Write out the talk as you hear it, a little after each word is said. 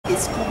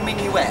it's called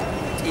minuet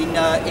in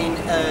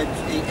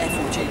F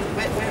or G.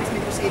 Where is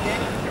middle C again?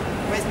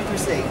 Where's middle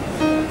C?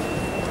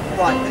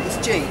 Right, it's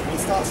G. It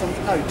starts on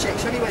no G.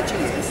 Show me where G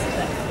is.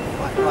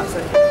 Right. So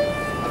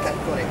okay,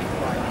 got it.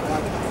 Right.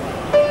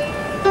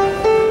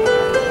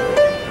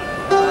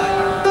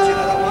 Do you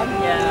know that one?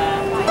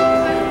 Yeah.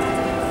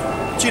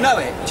 Do you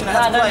know it? Do you know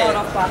how to play it?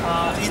 Off by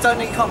heart. You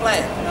can't play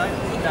it, no?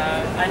 No,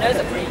 I know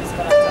the breeze,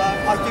 but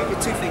I do it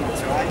with 2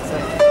 fingers, right? So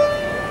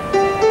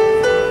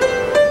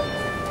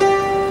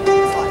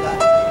it's like that.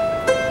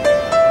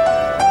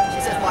 She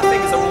says my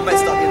fingers are all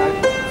messed up, you know.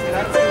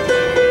 I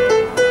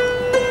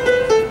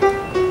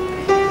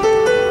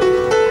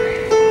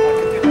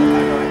can do it like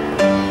that, right?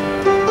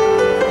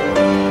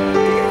 Do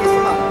you get this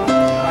from up?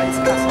 Right, it's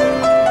classical.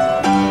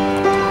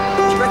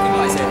 Do you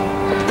recognise it?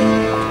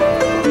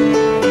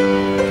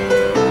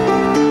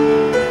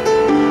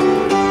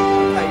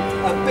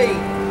 Okay,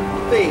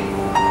 B.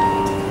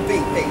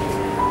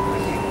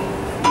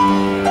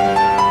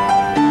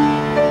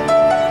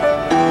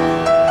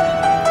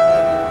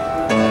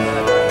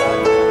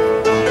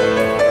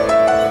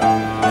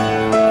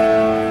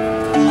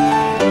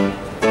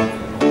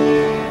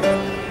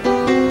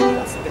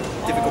 That's a bit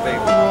difficult, baby.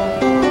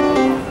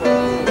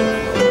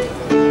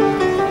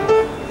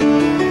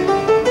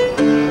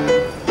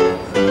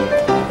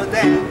 But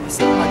then, you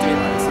see, I do it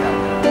like this, yeah.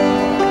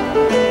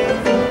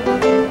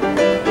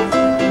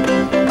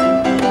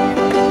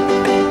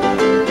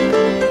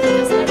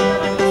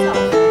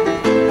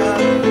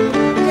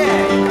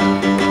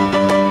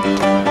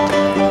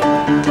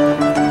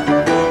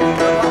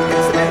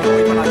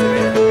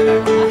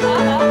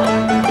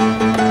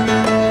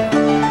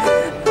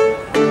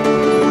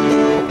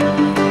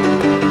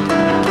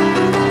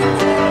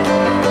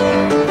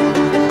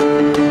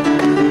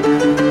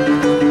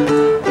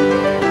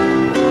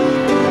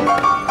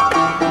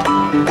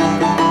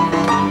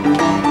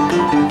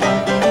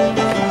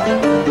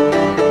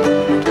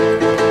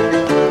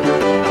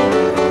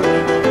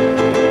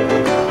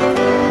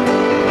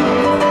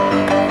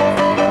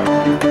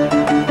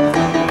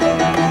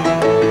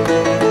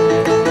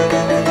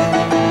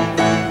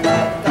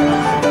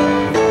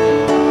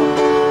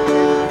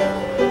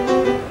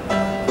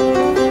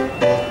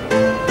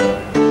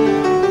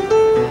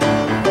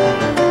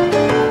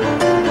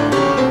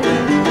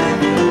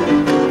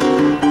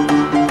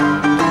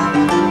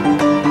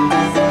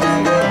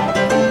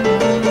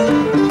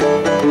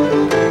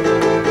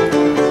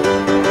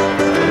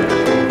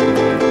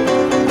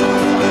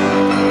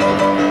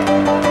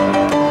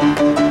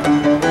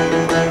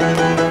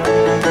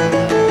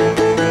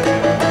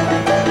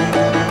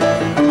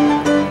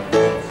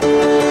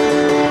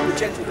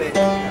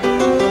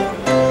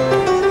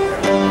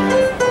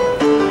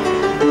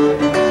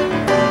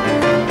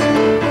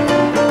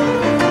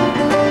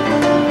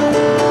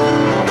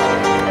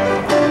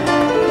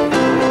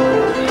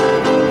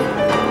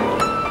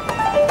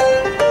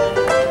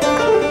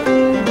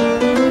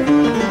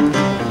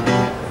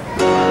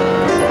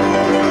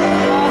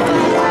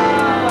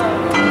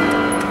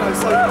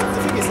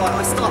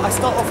 I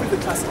start off with the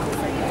classical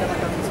thing, and then I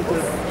go into the...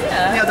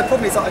 Yeah. Yeah, the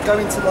problem is that I go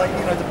into, like,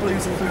 you know, the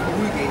blues and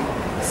boogie-woogie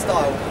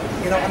style,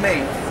 you know what I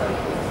mean?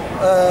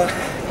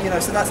 You know,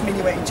 so that's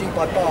Minuet in G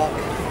by Bach.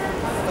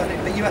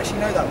 But you actually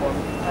know that one?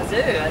 I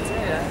do.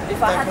 If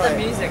I had the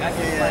music, I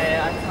could play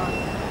it. I can't.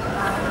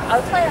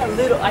 I'll play a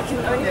little. I can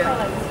only play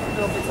like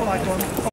little bits of